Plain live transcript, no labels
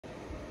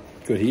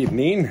Good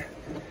evening.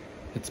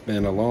 It's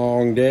been a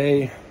long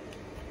day.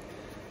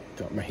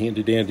 Got my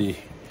handy dandy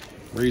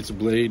razor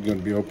blade. Going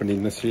to be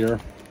opening this here.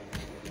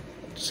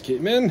 Just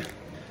came in.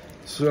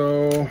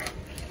 So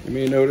you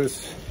may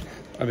notice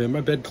I'm in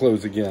my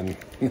bedclothes again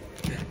in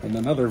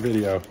another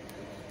video.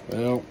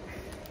 Well,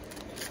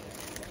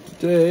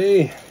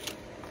 today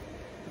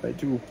I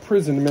do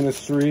prison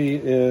ministry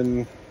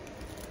in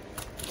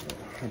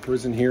a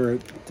prison here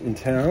in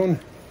town.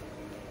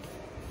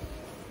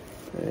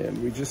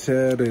 And we just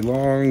had a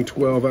long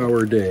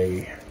 12-hour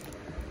day.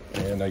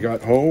 And I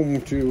got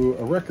home to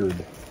a record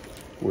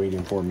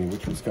waiting for me,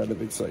 which was kind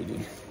of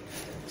exciting.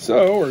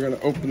 So we're going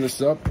to open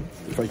this up,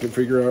 if I can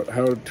figure out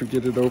how to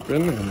get it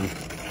open, and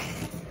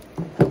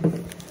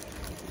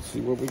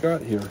see what we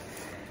got here.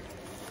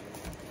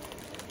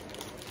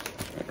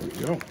 There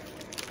we go.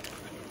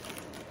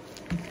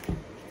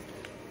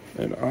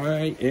 And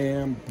I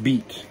am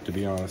beat, to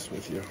be honest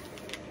with you.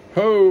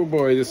 Oh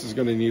boy, this is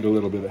going to need a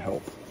little bit of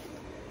help.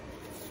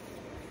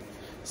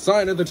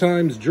 Sign of the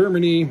Times,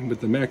 Germany, with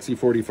the Maxi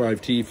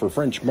 45T for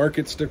French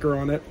market sticker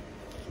on it.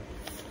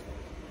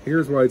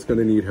 Here's why it's going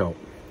to need help.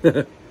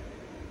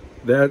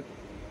 That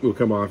will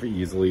come off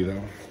easily,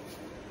 though.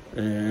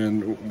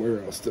 And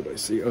where else did I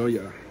see? Oh,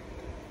 yeah.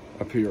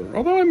 Up here.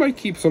 Although I might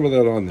keep some of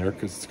that on there,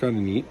 because it's kind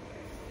of neat.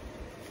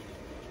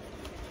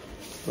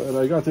 But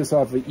I got this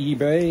off of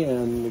eBay,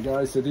 and the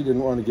guy said he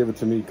didn't want to give it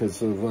to me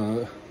because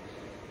of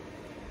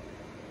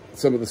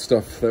some of the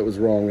stuff that was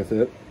wrong with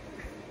it.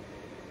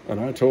 And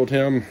I told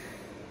him,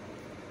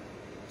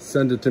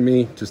 send it to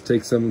me, just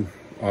take some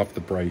off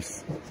the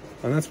price.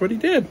 And that's what he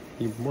did.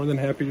 He's more than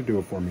happy to do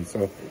it for me.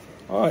 So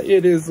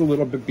it is a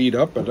little bit beat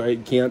up, but I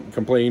can't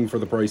complain for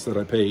the price that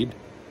I paid.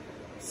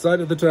 Sign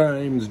of the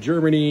Times,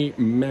 Germany,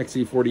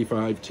 Maxi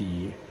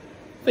 45T.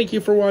 Thank you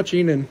for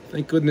watching, and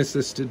thank goodness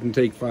this didn't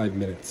take 5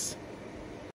 minutes.